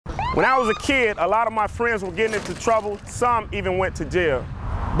When I was a kid, a lot of my friends were getting into trouble. Some even went to jail.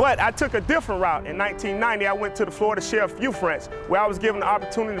 But I took a different route. In 1990, I went to the Florida Sheriff Youth Ranch, where I was given the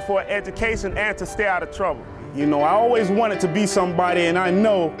opportunity for education and to stay out of trouble. You know, I always wanted to be somebody, and I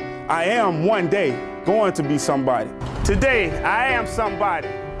know I am one day going to be somebody. Today, I am somebody.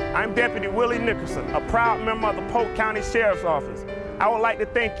 I'm Deputy Willie Nickerson, a proud member of the Polk County Sheriff's Office. I would like to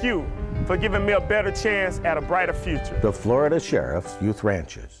thank you for giving me a better chance at a brighter future. The Florida Sheriff's Youth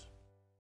Ranches.